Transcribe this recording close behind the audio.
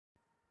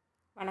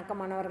வணக்கம்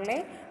மாணவர்களே,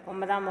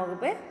 9ஆம்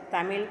வகுப்பு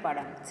தமிழ்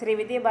பாடம் ஸ்ரீ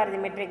வித்யாபாரதி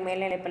மெட்ரிக்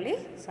மேல்நிலைப்பள்ளி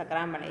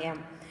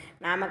சக்கராம்பாளையம்,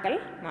 நாமக்கல்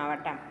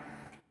மாவட்டம்.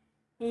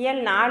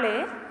 இயல் 4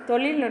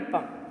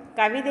 தொழில்நுட்பம்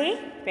கவிதை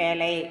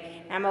பேழை.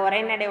 நம்ம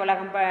உரைநடை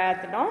உலகம்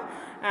பார்த்துட்டோம்.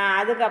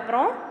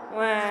 அதுக்கப்புறம்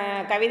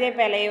கவிதை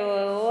பேழை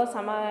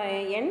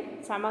எண்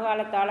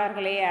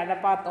சமகாலத்தாளர்களே அதை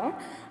பார்த்தோம்.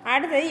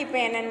 அடுத்தது இப்போ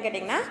என்னன்னு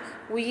கேட்டிங்கன்னா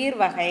உயிர்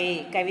வகை.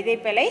 கவிதை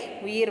பேழை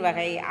உயிர்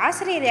வகை.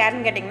 ஆசிரியர்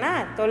யாருன்னு கேட்டிங்கன்னா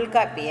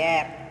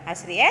தொல்காப்பியர்.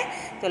 ஆசிரியர்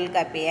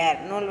தொல்காப்பியர்.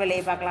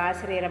 நூல்வெளியை பார்க்கலாம்.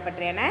 ஆசிரியரை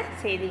பற்றியான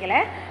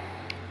செய்திகளை.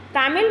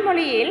 தமிழ்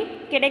மொழியில்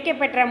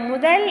கிடைக்கப்பெற்ற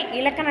முதல்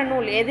இலக்கண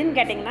நூல் எதுன்னு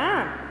கேட்டிங்கன்னா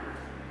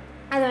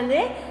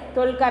அது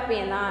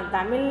தொல்காப்பியம் தான்.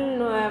 தமிழ்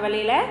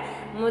வழியில்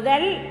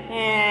முதல்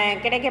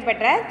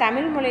கிடைக்கப்பெற்ற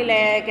தமிழ் மொழியில்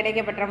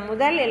கிடைக்கப்பெற்ற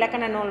முதல்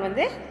இலக்கண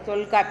நூல்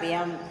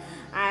தொல்காப்பியம்.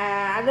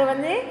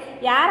 அது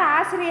யார்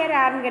ஆசிரியர்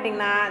யாருன்னு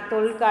கேட்டிங்கன்னா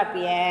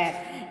தொல்காப்பியர்.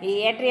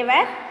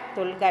 இயற்றியவர்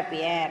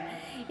தொல்காப்பியர்.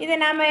 இது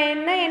நாம்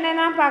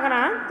என்னென்னா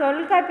பார்க்குறோம்.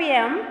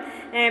 தொல்காப்பியம்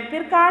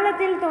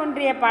பிற்காலத்தில்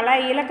தோன்றிய பல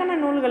இலக்கண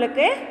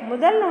நூல்களுக்கு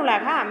முதல்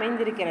நூலாக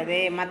அமைந்திருக்கிறது.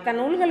 மற்ற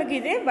நூல்களுக்கு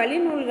இது வழி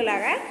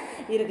நூல்களாக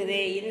இருக்குது.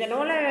 இந்த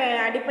நூலை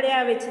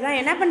அடிப்படையாக வச்சு தான்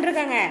என்ன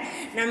பண்ணிருக்காங்க,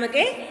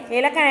 நமக்கு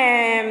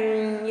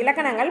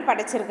இலக்கணங்கள்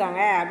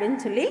படைச்சிருக்காங்க அப்படின்னு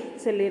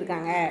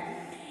சொல்லியிருக்காங்க.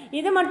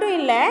 இது மட்டும்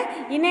இல்லை,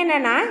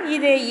 இன்னென்னா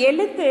இது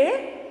எழுத்து.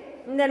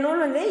 இந்த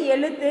நூல்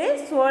எழுத்து,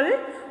 சொல்,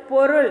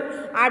 பொருள்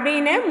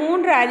அப்படின்னு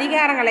 3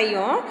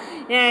 அதிகாரங்களையும்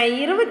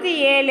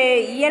 27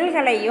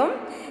 இயல்களையும்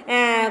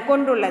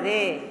கொண்டுள்ளது.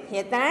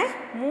 எத்தனை?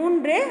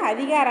 3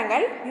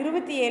 அதிகாரங்கள்,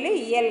 27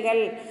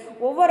 இயல்கள்.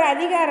 ஒவ்வொரு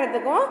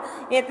அதிகாரத்துக்கும்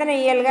எத்தனை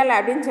இயல்கள்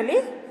அப்படின்னு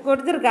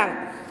கொடுத்துருக்காங்க.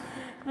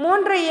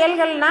 3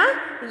 இயல்கள்னால்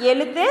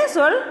எழுத்து,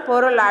 சொல்,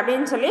 பொருள்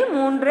அப்படின்னு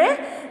 3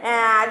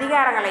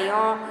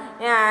 அதிகாரங்களையும்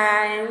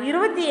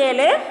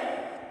 27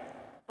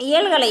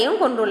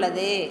 இயல்களையும்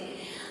கொண்டுள்ளது.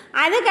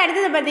 அதுக்கு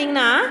அடுத்தது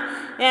பார்த்திங்கன்னா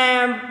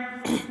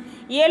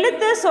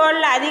எழுத்து,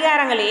 சொல்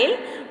அதிகாரங்களில்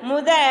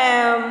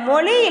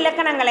மொழி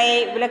இலக்கணங்களை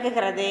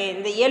விளக்குகிறது.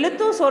 இந்த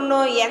எழுத்தும்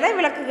சொல்லும் எதை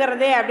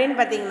விளக்குகிறது அப்படின்னு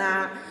பார்த்திங்கன்னா,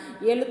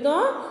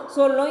 எழுத்தும்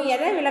சொல்லும்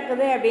எதை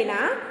விளக்குது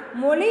அப்படின்னா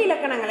மொழி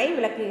இலக்கணங்களை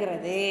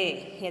விளக்குகிறது.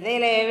 எதை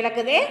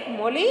விளக்குது?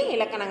 மொழி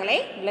இலக்கணங்களை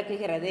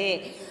விளக்குகிறது.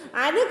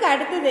 அதுக்கு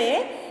அடுத்தது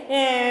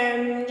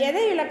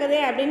எதை விளக்குது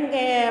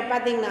அப்படின்னு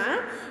பார்த்திங்கன்னா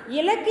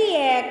இலக்கிய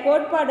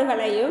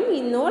கோட்பாடுகளையும்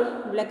இந்நூல்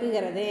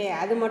விளக்குகிறது.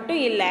 அது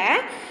மட்டும் இல்லை,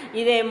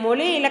 இது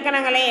மொழி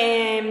இலக்கணங்களை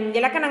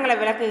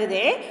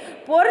விளக்குது.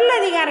 பொருள்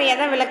அதிகாரம்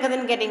எதை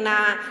விளக்குதுன்னு கேட்டிங்கன்னா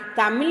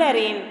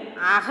தமிழரின்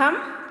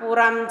அகம்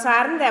புறம்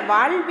சார்ந்த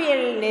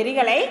வாழ்வியல்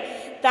நெறிகளை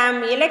தம்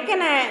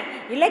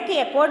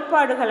இலக்கிய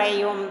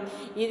கோட்பாடுகளையும்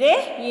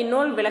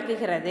இந்நூல்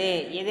விளக்குகிறது.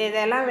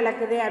 இதெல்லாம்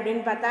விளக்குது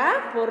அப்படின்னு பார்த்தா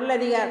பொருள்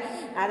அதிகாரம்,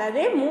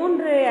 அதாவது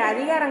 3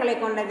 அதிகாரங்களை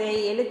கொண்டது.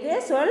 எழுத்து,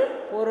 சொல்,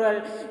 பொருள்.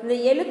 இந்த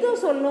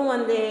எழுத்தும் சொல்லும்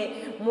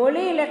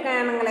மொழி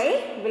இலக்கணங்களை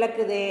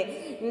விளக்குது.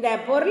 இந்த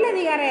பொருள்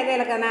அதிகாரம் எதை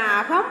விளக்குதுன்னா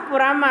அகம்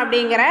புறம்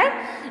அப்படிங்கிற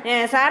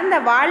சார்ந்த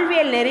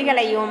வாழ்வியல்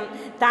நெறிகளையும்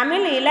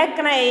தமிழ்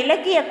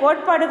இலக்கிய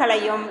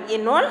கோட்பாடுகளையும்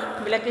இந்நூல்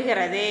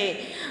விளக்குகிறது.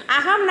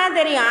 அகம்னா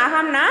தெரியும்.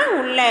 அகம்னா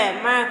உள்ள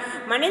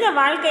மனித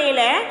வாழ்க்கையில்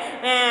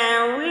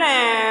உள்ள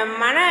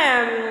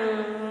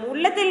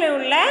உள்ளத்தில்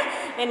உள்ள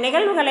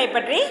நிகழ்வுகளை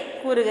பற்றி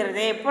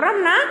கூறுகிறது.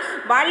 புறம்னா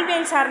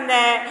வாழ்வியல் சார்ந்த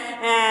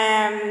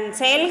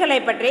செயல்களை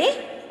பற்றி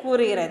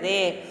கூறுகிறது.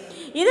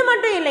 இது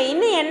மட்டும் இல்லை,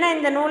 இன்னும் என்ன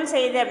இந்த நூல்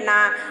செய்யுது அப்படின்னா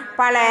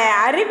பல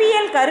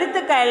அறிவியல்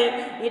கருத்துக்கள்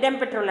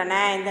இடம்பெற்றுள்ளன.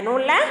 இந்த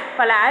நூலில்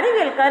பல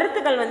அறிவியல்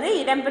கருத்துக்கள்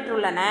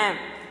இடம்பெற்றுள்ளன.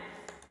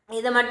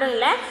 இது மட்டும்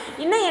இல்லை,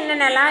 இன்னும்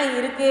என்னென்னலாம்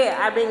இருக்குது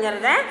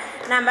அப்படிங்கிறத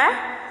நம்ம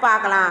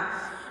பார்க்கலாம்.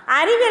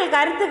 அறிவியல்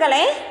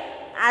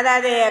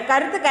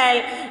கருத்துக்கள்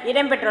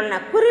இடம்பெற்றுள்ளன.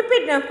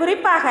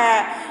 குறிப்பாக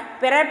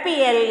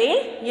பிறப்பியலில்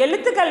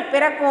எழுத்துக்கள்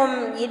பிறக்கும்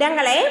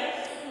இடங்களை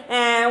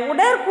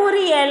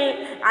உடற்கூறியல்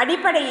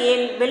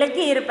அடிப்படையில்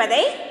விளக்கி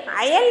இருப்பதை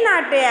அயல்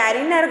நாட்டு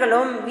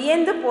அறிஞர்களும்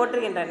வியந்து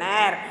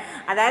போற்றுகின்றனர்.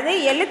 அதாவது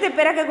எழுத்து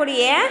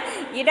பிறக்கக்கூடிய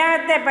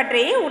இடத்தை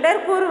பற்றி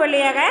உடற்கூறு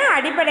வழியாக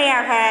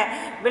அடிப்படையாக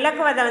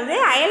விளக்குவதை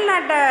அயல்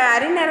நாட்டு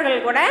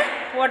அறிஞர்கள் கூட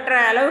போற்ற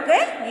அளவுக்கு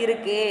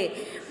இருக்குது.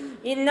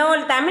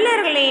 இந்நூல்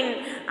தமிழர்களின்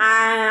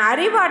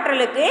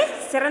அறிவாற்றலுக்கு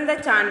சிறந்த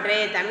சான்று.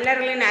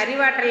 தமிழர்களின்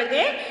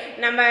அறிவாற்றலுக்கு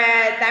நம்ம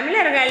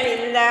தமிழர்கள்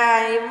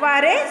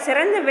இவ்வாறு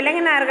சிறந்து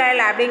விளங்கினார்கள்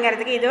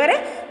அப்படிங்கிறதுக்கு இது ஒரு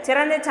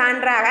சிறந்த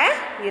சான்றாக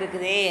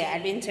இருக்குது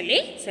அப்படின்னு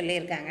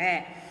சொல்லியிருக்காங்க.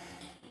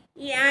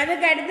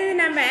 அதுக்கு அடுத்தது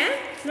நம்ம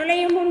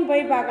நுழையும் முன்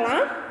போய்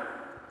பார்க்கலாம்.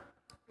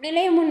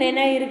 நுழையும் முன்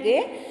என்ன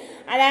இருக்குது?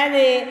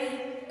 அதாவது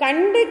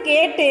கண்டு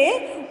கேட்டு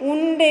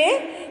உண்டு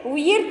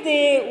உயிர்த்து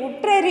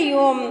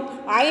உற்றறியும்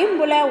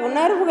ஐம்புல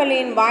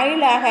உணர்வுகளின்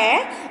வாயிலாக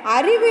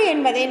அறிவு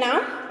என்பதை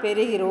நாம்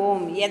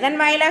பெறுகிறோம். எதன்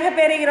வாயிலாக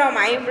பெறுகிறோம்?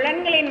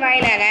 ஐம்புலன்களின்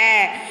வாயிலாக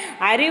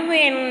அறிவு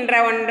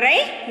என்ற ஒன்றை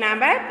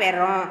நாம்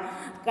பெறோம்.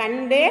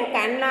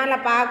 கண்ணால்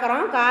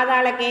பார்க்குறோம்,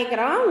 காதால்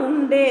கேட்குறோம்,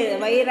 உண்டு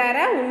வயிறார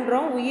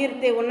உண்றோம்,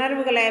 உயிர்த்து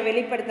உணர்வுகளை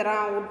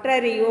வெளிப்படுத்துகிறோம்,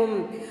 உற்றறியும்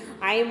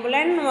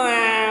ஐம்புலன்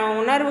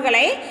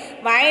உணர்வுகளை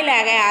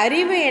வாயிலாக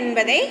அறிவு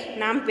என்பதை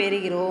நாம்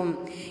பெறுகிறோம்.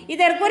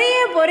 இதற்குரிய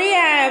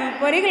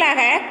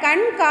பொறிகளாக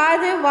கண்,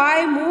 காது,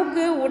 வாய்,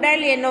 மூக்கு,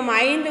 உடல் என்னும்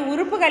 5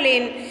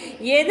 உறுப்புகளின்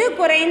எது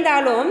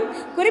குறைந்தாலும்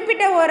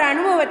குறிப்பிட்ட ஒரு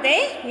அனுபவத்தை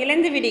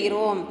இழந்து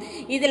விடுகிறோம்.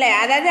 இதில்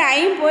அதாவது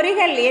 5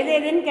 பொறிகள் எது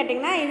எதுன்னு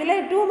கேட்டிங்கன்னா இதில்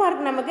 2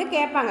 மார்க் நமக்கு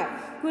கேட்பாங்க.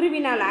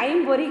 குருவினால்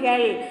 5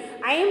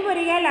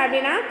 பொறிகள்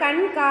அப்படின்னா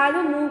கண்,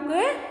 காது,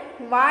 மூக்கு,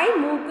 வாய்,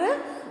 மூக்கு,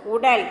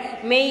 உடல்,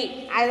 மெய்.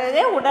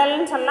 அதாவது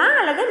உடல்னு சொல்லலாம்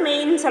அல்லது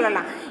மெய்ன்னு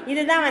சொல்லலாம்.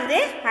 இதுதான் வந்து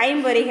 5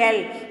 பொறிகள்.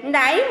 இந்த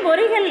 5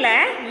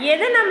 பொறிகளில்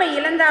எதை நம்ம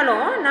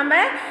இழந்தாலும் நம்ம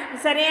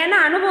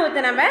சரியான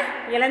அனுபவத்தை நம்ம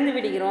இழந்து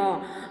விடுகிறோம்.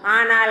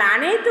 ஆனால்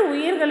அனைத்து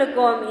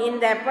உயிர்களுக்கும்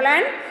இந்த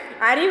புலன்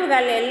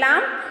அறிவுகள்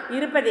எல்லாம்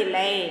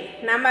இருப்பதில்லை.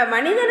 நம்ம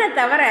மனிதனை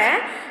தவிர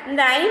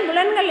இந்த 5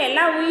 புலன்கள்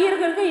எல்லா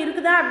உயிர்களுக்கும்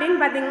இருக்குதா அப்படின்னு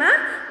பார்த்திங்கன்னா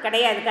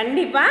கிடையாது,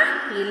 கண்டிப்பாக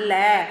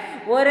இல்லை.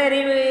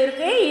 ஓரறிவு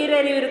இருக்குது,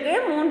 ஈரறிவு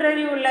இருக்குது, 3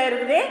 அறிவு உள்ள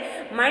இருக்குது.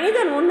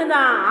 மனிதன் ஒன்று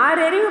தான்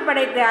 6 அறிவு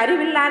படைத்து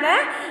அறிவில்லாத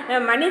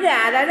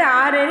அதாவது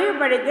 6 அறிவு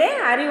படைத்து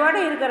அறிவோடு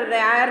இருக்கிறது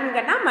யாருன்னு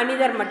கேட்டால்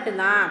மனிதர்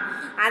மட்டும்தான்.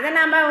 அதை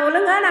நம்ம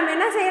ஒழுங்காக நம்ம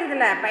என்ன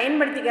செய்கிறதில்ல,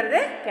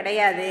 பயன்படுத்திக்கிறது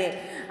கிடையாது.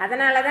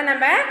 அதனால தான்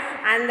நம்ம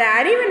அந்த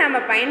அறிவை நம்ம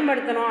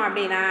பயன்படுத்தணும்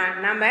அப்படின்னா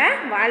நம்ம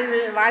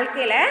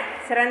வாழ்க்கையில்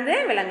சிறந்து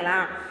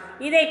விளங்கலாம்.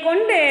 இதை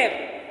கொண்டு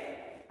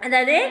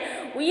அதாவது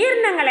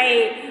உயிரினங்களை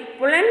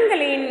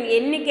புலன்களின்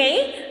எண்ணிக்கை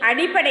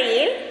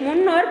அடிப்படையில்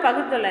முன்னோர்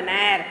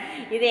பகுத்துள்ளனர்.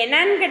 இது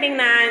என்னன்னு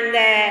கேட்டிங்கன்னா இந்த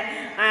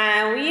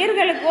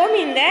உயிர்களுக்கும்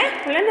இந்த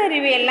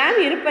புலனறிவு எல்லாம்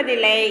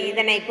இருப்பதில்லை.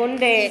 இதனை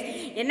கொண்டு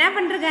என்ன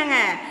பண்ணிருக்காங்க,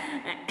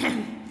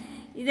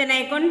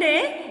 இதனை கொண்டு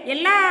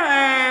எல்லா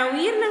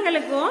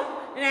உயிரினங்களுக்கும்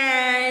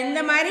இந்த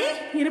மாதிரி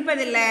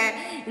இருப்பதில்லை.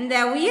 இந்த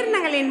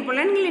உயிரினங்களின்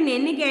புலன்களின்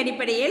எண்ணிக்கை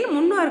அடிப்படையில்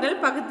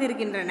முன்னோர்கள்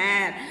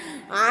பகுத்திருக்கின்றனர்.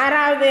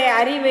 6வது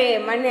அறிவு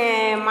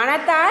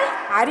மனத்தால்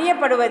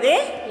அறியப்படுவது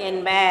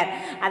என்பர்.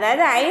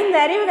 அதாவது 5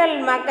 அறிவுகள்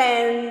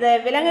இந்த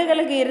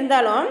விலங்குகளுக்கு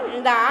இருந்தாலும்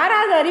இந்த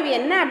 6வது அறிவு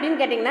என்ன அப்படின்னு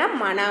கேட்டிங்கன்னா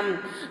மனம்.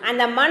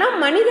 அந்த மனம்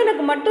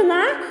மனிதனுக்கு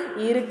மட்டும்தான்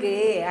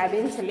இருக்குது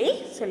அப்படின்னு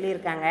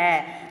சொல்லியிருக்காங்க.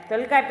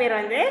 தொல்காப்பியர்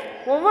வந்து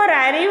ஒவ்வொரு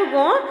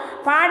அறிவுக்கும்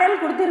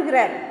பாடல்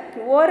கொடுத்துருக்கிறார்.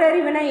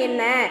 ஓரறிவுனா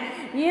என்ன,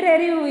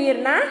 ஈரறிவு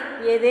உயிர்னா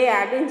எது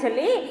அப்படின்னு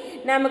சொல்லி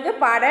நமக்கு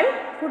பாடல்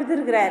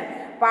கொடுத்துருக்கிறார்.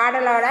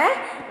 பாடலோட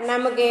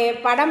நமக்கு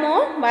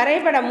படமும்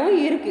வரைபடமும்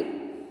இருக்குது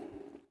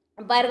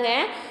பாருங்க.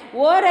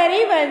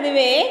 ஓரறிவு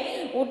அதுவே,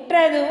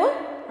 உற்றதும்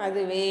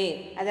அதுவே.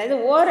 அதாவது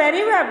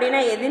ஓரறிவு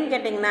அப்படின்னா எதுன்னு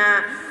கேட்டிங்கன்னா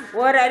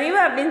ஓரறிவு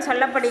அப்படின்னு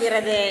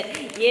சொல்லப்படுகிறது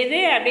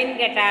எது அப்படின்னு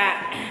கேட்டால்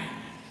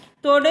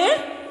தொடு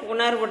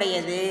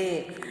உணர்வுடையது.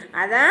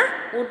 அதான்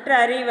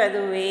உற்றறிவு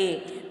அதுவே,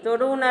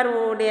 தொடு உணர்வு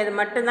உடையது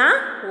மட்டும்தான்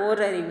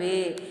ஓரறிவு.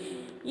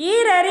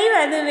 ஈரறிவு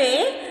அதுவே,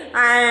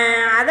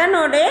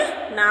 அதனோடு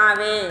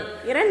நாவே.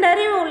 2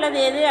 அறிவு உள்ளது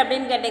எது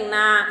அப்படின்னு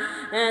கேட்டிங்கன்னா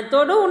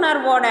தொடு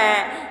உணர்வோட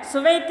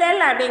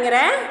சுவைத்தல் அப்படிங்கிற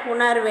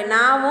உணர்வு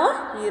நாவும்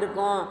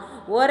இருக்கும்.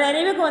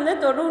 ஓரறிவுக்கு வந்து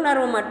தொடு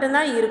உணர்வு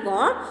மட்டும்தான்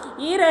இருக்கும்.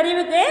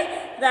 ஈரறிவுக்கு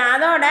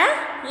அதோட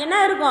என்ன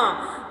இருக்கும்,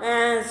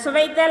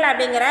 சுவைத்தல்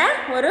அப்படிங்கிற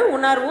ஒரு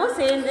உணர்வும்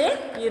சேர்ந்து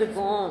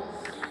இருக்கும்.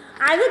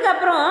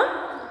 அதுக்கப்புறம்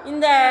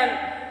இந்த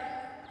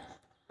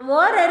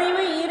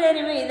ஓரறிவு,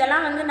 ஈரறிவு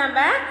இதெல்லாம் வந்து நம்ம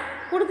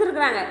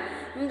கொடுத்துருக்குறாங்க.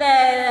 இந்த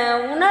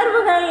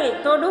உணர்வுகள்,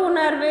 தொடு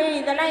உணர்வு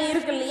இதெல்லாம்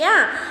இருக்கு இல்லையா,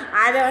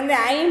 அதை வந்து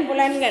 5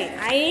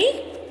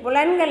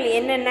 புலன்கள்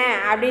என்னென்ன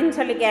அப்படின்னு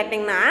சொல்லி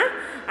கேட்டிங்கன்னா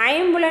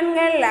 5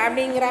 புலன்கள்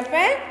அப்படிங்கிறப்ப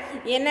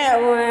என்ன,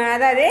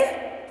 அதாவது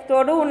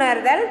தொடு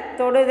உணர்தல்,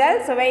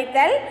 தொடுதல்,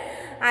 சுவைத்தல்,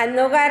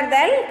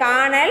 நுகர்தல்,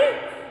 காணல்,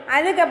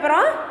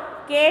 அதுக்கப்புறம்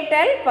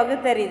கேட்டல்,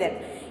 பகுத்தறிதல்.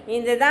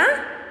 இதுதான்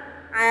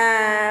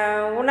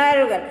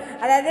உணர்வுகள்.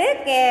 அதாவது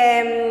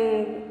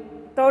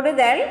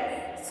தொடுதல்,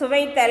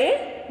 சுவைத்தல்,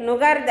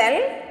 நுகர்தல்,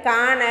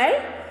 காணல்,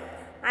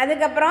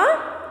 அதுக்கப்புறம்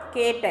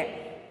கேட்டல்.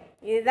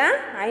 இதுதான்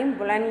 5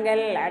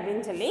 புலன்கள்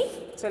அப்படின்னு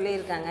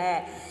சொல்லியிருக்காங்க.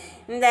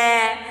 இந்த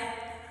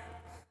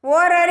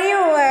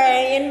ஓரறிவு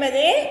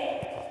என்பது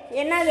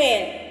என்னது,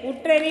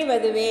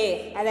 உற்றறிவதுவே.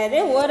 அதாவது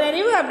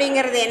ஓரறிவு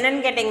அப்படிங்கிறது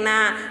என்னன்னு கேட்டிங்கன்னா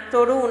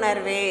தொடு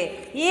உணர்வு.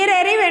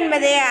 ஈரறிவு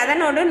என்பது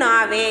அதனோடு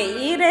நாவே.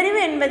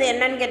 ஈரறிவு என்பது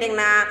என்னன்னு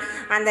கேட்டிங்கன்னா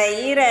அந்த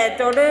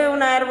தொடு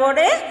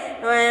உணர்வோடு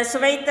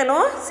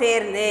சுவைத்தலும்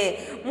சேர்ந்து.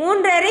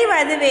 3 அறிவு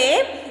அதுவே,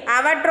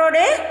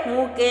 அவற்றோடு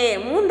மூக்கே.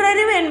 3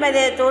 அறிவு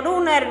என்பது தொடு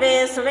உணர்வு,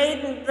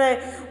 சுவைத்து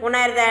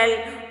உணர்தல்,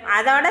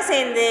 அதோடு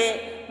சேர்ந்து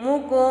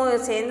மூக்கும்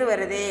சேர்ந்து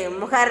வருது.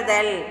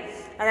 முகர்தல்,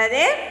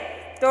 அதாவது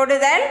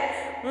தொடுதல்.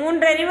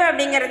 3 அறிவு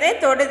அப்படிங்கிறது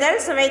தொடுதல்,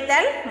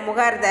 சுவைத்தல்,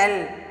 முகர்தல்.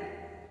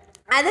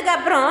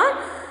 அதுக்கப்புறம்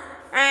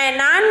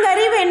 4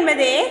 அறிவு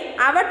என்பது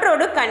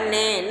அவற்றோடு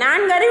கண்ணு.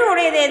 4 அறிவு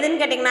உடையது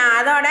எதுன்னு கேட்டிங்கன்னா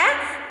அதோட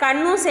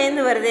கண்ணும்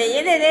சேர்ந்து வருது.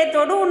 எது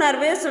தொடு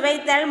உணர்வு,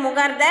 சுவைத்தல்,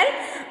 முகர்தல்,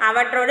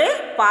 அவற்றோடு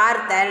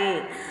பார்த்தல்.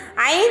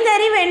 5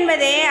 அறிவு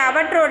என்பது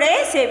அவற்றோடு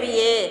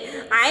செவியே.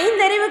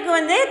 5 அறிவுக்கு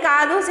வந்து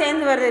காதும்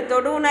சேர்ந்து வருது.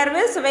 தொடு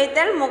உணர்வு,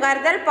 சுவைத்தல்,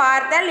 முகர்தல்,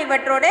 பார்த்தல்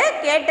இவற்றோடு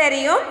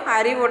கேட்டறியும்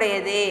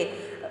அறிவுடையது.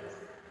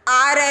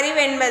 6 அறிவு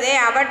என்பது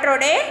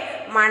அவற்றோடே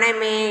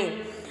மனமே.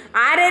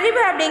 6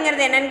 அறிவு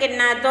அப்படிங்கிறது என்னன்னு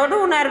கேட்டிங்கன்னா தொடு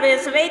உணர்வு,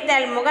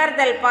 சுவைத்தல்,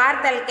 முகர்தல்,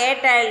 பார்த்தல்,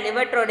 கேட்டல்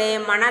இவற்றோடு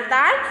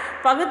மனத்தால்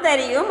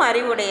பகுத்தறியும்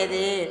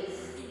அறிவுடையது.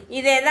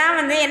 இதை தான்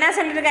வந்து என்ன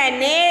சொல்லியிருக்க,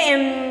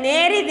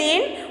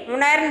 நேரிதின்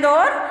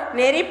உணர்ந்தோர்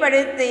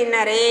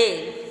நெறிப்படுத்தினரே.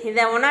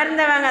 இதை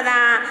உணர்ந்தவங்க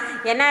தான்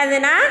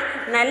என்னதுன்னா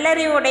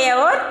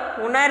நல்லறிவுடையோர்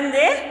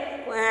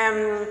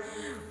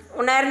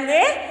உணர்ந்து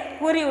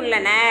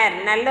கூறியுள்ளனர்.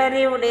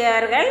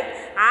 நல்லறிவுடையவர்கள்,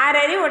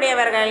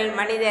 ஆறறிவுடையவர்கள்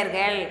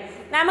மனிதர்கள்.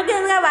 நமக்கு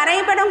இங்கே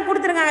வரைபடம்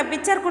கொடுத்துருக்காங்க,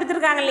 பிக்சர்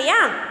கொடுத்துருக்காங்க இல்லையா?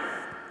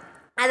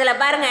 அதில்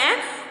பாருங்கள்,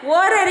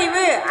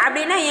 ஓரறிவு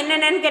அப்படின்னா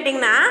என்னென்னு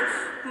கேட்டிங்கன்னா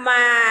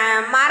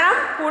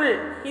மரம் புல்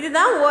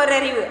இதுதான்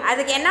ஓரறிவு.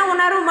 அதுக்கு என்ன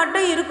உணர்வு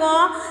மட்டும்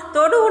இருக்கும்?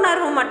 தொடு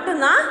உணர்வு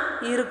மட்டும்தான்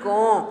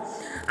இருக்கும்.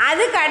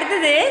 அதுக்கு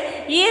அடுத்தது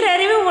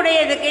ஈரறிவு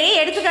உடையதுக்கு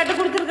எடுத்துக்காட்டு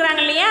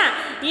கொடுத்துருக்குறாங்க இல்லையா?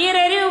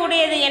 ஈரறிவு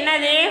உடையது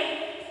என்னது?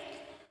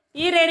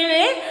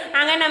 ஈரறிவு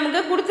அங்கே நமக்கு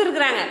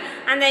கொடுத்துருக்குறாங்க.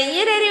 அந்த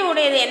ஈரறிவு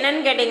உடையது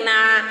என்னன்னு கேட்டிங்கன்னா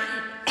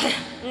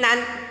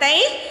நத்தை.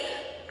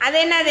 அது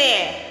என்னது?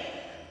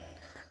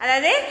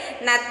 அதாவது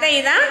நத்தை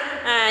தான்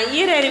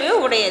ஈரறிவு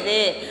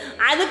உடையது.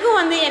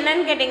 அதுக்கும்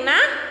என்னன்னு கேட்டிங்கன்னா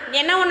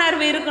என்ன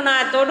உணர்வு இருக்குன்னா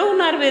தொடு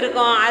உணர்வு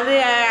இருக்கும்.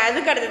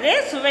 அதுக்கு அடுத்தது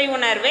சுவை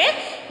உணர்வு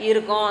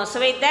இருக்கும்,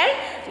 சுவைத்தல்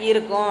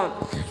இருக்கும்.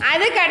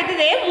 அதுக்கு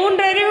அடுத்தது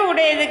மூன்றறிவு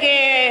உடையதுக்கு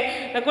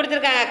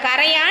கொடுத்துருக்காங்க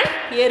கரையான்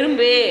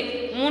எறும்பு.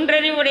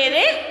 மூன்றறிவு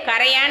உடையது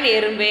கரையான்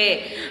எறும்பு.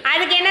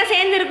 அதுக்கு என்ன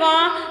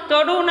சேர்ந்துருக்கும்?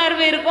 தொடு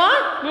உணர்வு இருக்கும்.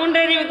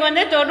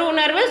 மூன்றறிவுக்கு தொடு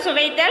உணர்வு,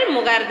 சுவைத்தல்,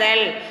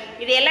 முகர்தல்.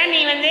 இதையெல்லாம்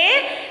நீ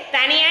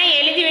தனியாக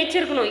எழுதி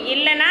வச்சுருக்கணும்.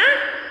 இல்லைன்னா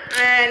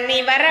நீ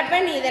வர்றப்ப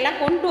நீ இதெல்லாம்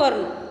கொண்டு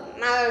வரணும்.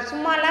 நான்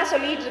சும்மாலாம்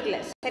சொல்லிகிட்டு இருக்கல,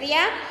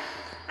 சரியா?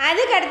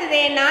 அதுக்கு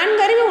அடுத்தது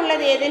நான்கறிவு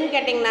உள்ளது எதுன்னு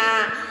கேட்டிங்கன்னா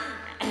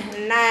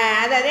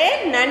அதாவது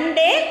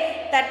நண்டு,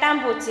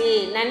 தட்டாம்பூச்சி.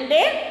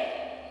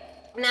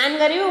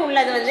 நான்கறிவு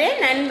உள்ளது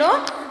நண்டும்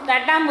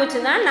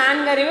தட்டாம்பூச்சி தான்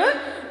நான்கறிவு.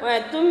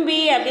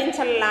 தும்பி அப்படின்னு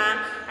சொல்லலாம்,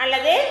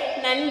 அல்லது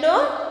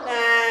நண்டும்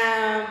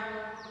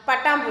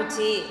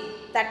தட்டாம்பூச்சி.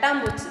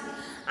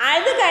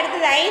 அதுக்கு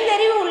அடுத்தது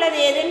ஐந்தறிவு உள்ளது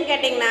எதுன்னு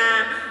கேட்டிங்கன்னா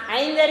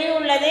ஐந்தறிவு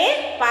உள்ளது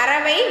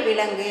பறவை,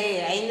 விலங்கு.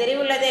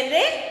 ஐந்தறிவு உள்ளது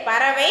என்று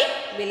பறவை,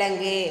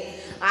 விலங்கு.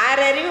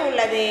 ஆறறிவு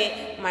உள்ளது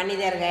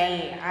மனிதர்கள்.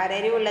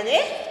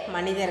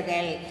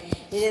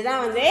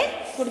 இதுதான்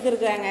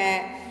கொடுத்துருக்குறாங்க.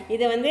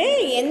 இது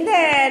எந்த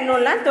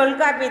நூல்லாம்?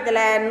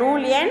 தொல்காப்பியத்தில்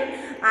நூல் எண்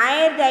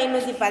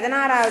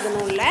 1516வது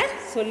நூலில்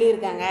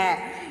சொல்லியிருக்காங்க.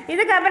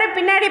 இதுக்கப்புறம்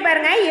பின்னாடி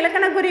பாருங்கள்,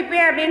 இலக்கண குறிப்பு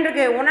அப்படின்னு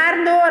இருக்கு.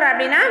 உணர்ந்தோர்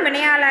அப்படின்னா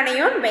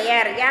வினையாளனையும்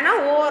பெயர். ஏன்னா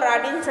ஓர்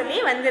அப்படின்னு சொல்லி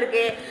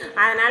வந்திருக்கு,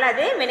 அதனால்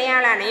அது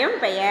வினையாளனையும்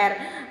பெயர்.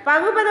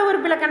 பகுபத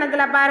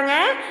உறுப்பிலக்கணத்தில்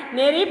பாருங்கள்,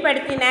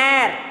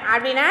 நெறிப்படுத்தினர்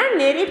அப்படின்னா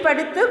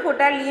நெறிப்படுத்து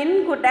கூட்டல் இன்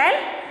கூட்டல்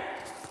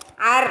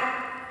அர்.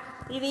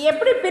 இது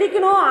எப்படி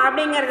பிரிக்கணும்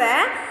அப்படிங்கிறத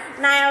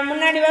நான்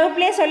முன்னாடி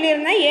வகுப்புலேயே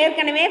சொல்லியிருந்தேன்.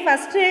 ஏற்கனவே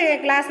ஃபஸ்ட்டு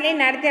கிளாஸ்லேயே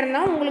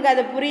நடத்தியிருந்தோம். உங்களுக்கு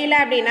அது புரியல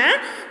அப்படின்னா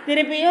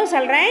திருப்பியும்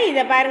சொல்கிறேன்.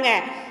 இதை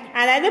பாருங்கள்,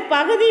 அதாவது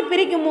பகுதி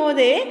பிரிக்கும்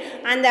போது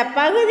அந்த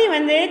பகுதி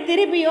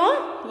திருப்பியும்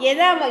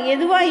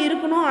எதுவாக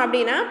இருக்கணும்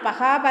அப்படின்னா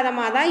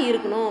பகாபதமாக தான்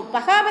இருக்கணும்.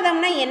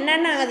 பகாபதம்னா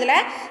என்னென்னு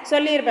அதில்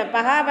சொல்லியிருப்பேன்.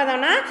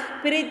 பகாபதம்னா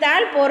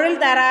பிரித்தால் பொருள்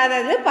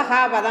தராதது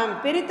பகாபதம்,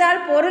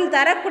 பிரித்தால் பொருள்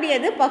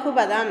தரக்கூடியது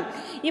பகுபதம்.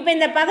 இப்போ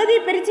இந்த பகுதி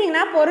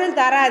பிரிச்சிங்கன்னா பொருள்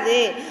தராது,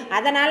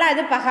 அதனால்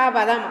அது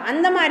பகாபதம்.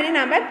 அந்த மாதிரி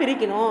நம்ம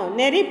பிரிக்கணும்.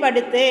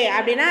 நெறிப்படுத்து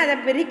அப்படின்னா அதை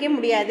பிரிக்க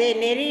முடியாது.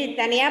 நெறி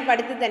தனியாக,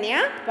 படுத்து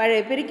தனியாக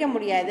பிரிக்க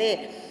முடியாது.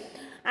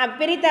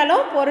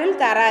 பிரித்தாலும் பொருள்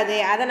தராது,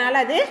 அதனால்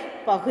அது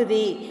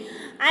பகுதி.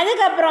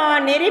 அதுக்கப்புறம்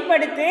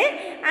நெறிப்படுத்து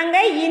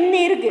அங்கே இன்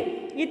இருக்குது,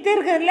 இத்து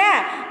இருக்குதுல்ல,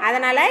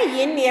 அதனால்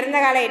இன் இறந்த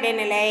கால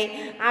இடைநிலை.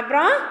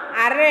 அப்புறம்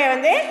அரை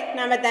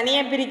நம்ம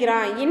தனியாக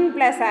பிரிக்கிறோம், இன்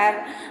ப்ளஸ் அர்.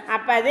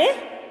 அப்போ அது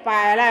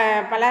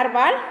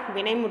பலர்பால்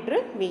வினைமுற்று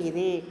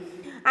விகுதி.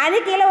 அது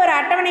கீழே ஒரு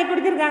அட்டவணை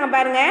கொடுத்துருக்காங்க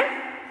பாருங்கள்.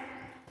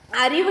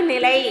 அறிவு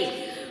நிலை,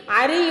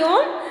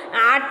 அறியும்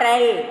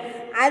ஆற்றல்.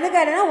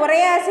 அதுக்காக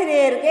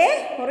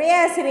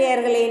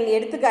உரையாசிரியர்களின்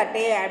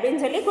எடுத்துக்காட்டு அப்படின்னு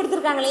சொல்லி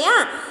கொடுத்துருக்காங்க இல்லையா?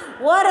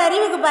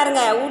 ஓரறிவுக்கு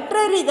பாருங்கள்,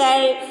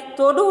 உற்றறிதல்,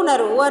 தொடு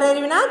உணர்வு.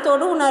 ஓரறிவுனா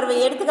தொடு உணர்வு.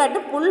 எடுத்துக்காட்டு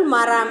புல்,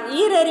 மரம்.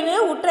 ஈரறிவு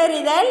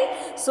உற்றறிதல்,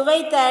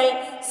 சுவைத்தல்,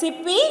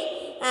 சிப்பி,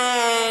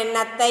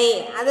 நத்தை.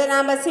 அது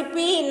நாம்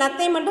சிப்பி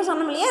நத்தை மட்டும்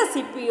சொன்னோம் இல்லையா?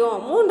 சிப்பியும்.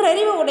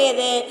 மூன்றறிவு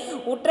உடையது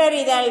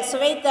உற்றறிதல்,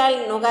 சுவைத்தல்,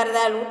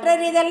 நுகர்தல்.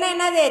 உற்றறிதல்னா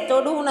என்னது?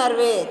 தொடு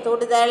உணர்வு,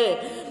 தொடுதல்.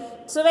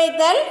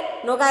 சுவைத்தல்,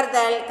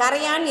 நுகர்தல்,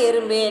 கரையான்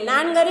எறும்பு.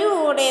 நான்கறிவு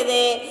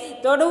உடையது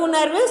தொடு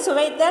உணர்வு,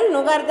 சுவைத்தல்,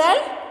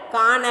 நுகர்தல்,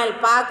 காணல்,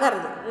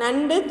 பார்க்கறது.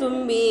 நண்டு,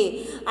 தும்பி.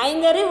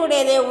 ஐந்தறிவு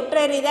உடையது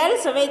உற்றறிதல்,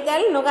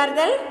 சுவைத்தல்,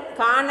 நுகர்தல்,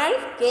 காணல்,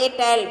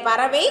 கேட்டல்,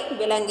 பறவை,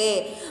 விலங்கு.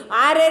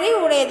 ஆறறிவு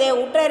உடையது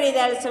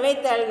உற்றறிதல்,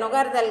 சுவைத்தல்,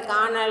 நுகர்தல்,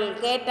 காணல்,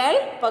 கேட்டல்,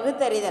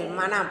 பகுத்தறிதல்,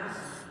 மனம்.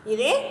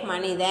 இது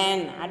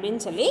மனிதன்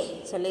அப்படின்னு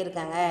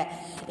சொல்லியிருக்காங்க.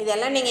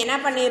 இதெல்லாம் நீங்கள் என்ன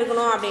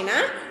பண்ணியிருக்கணும் அப்படின்னா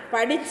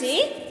படித்து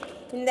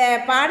இந்த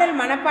பாடல்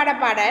மனப்பாட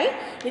பாடல்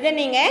இதை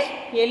நீங்கள்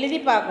எழுதி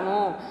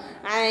பார்க்கணும்.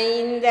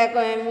 இந்த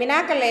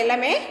வினாக்கள்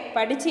எல்லாமே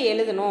படித்து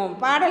எழுதணும்.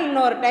 பாடல்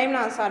இன்னொரு டைம்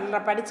நான்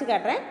சொல்கிறேன், படித்து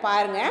காட்டுறேன்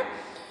பாருங்கள்.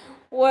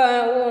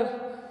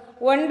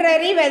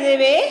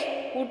 ஒன்றறிவதுவே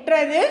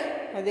உற்றது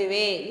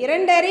அதுவே,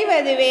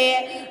 இரண்டறிவதுவே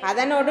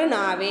அதனோடு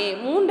நாவே,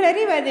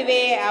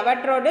 மூன்றறிவதுவே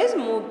அவற்றோடு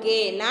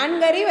மூக்கே,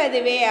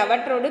 நான்கறிவதுவே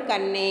அவற்றோடு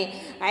கண்ணே,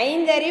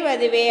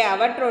 ஐந்தறிவதுவே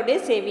அவற்றோடு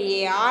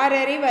செவியே,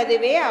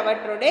 ஆறறிவதுவே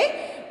அவற்றோடு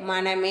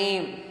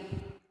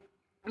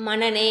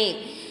மனனே.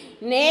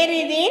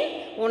 நேரிதின்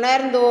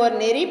உணர்ந்தோர்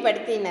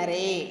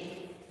நெறிப்படுத்தினரே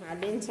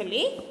அப்படின்னு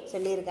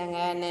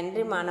சொல்லியிருக்காங்க.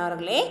 நன்றி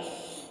மாணவர்களே.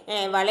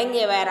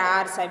 வழங்கியவர்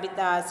ஆர்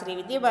சபிதா, ஸ்ரீ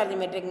வித்யாபாரதி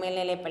மெட்ரிக்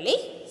மேல்நிலைப்பள்ளி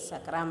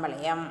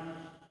சக்கராம்பாளையம்.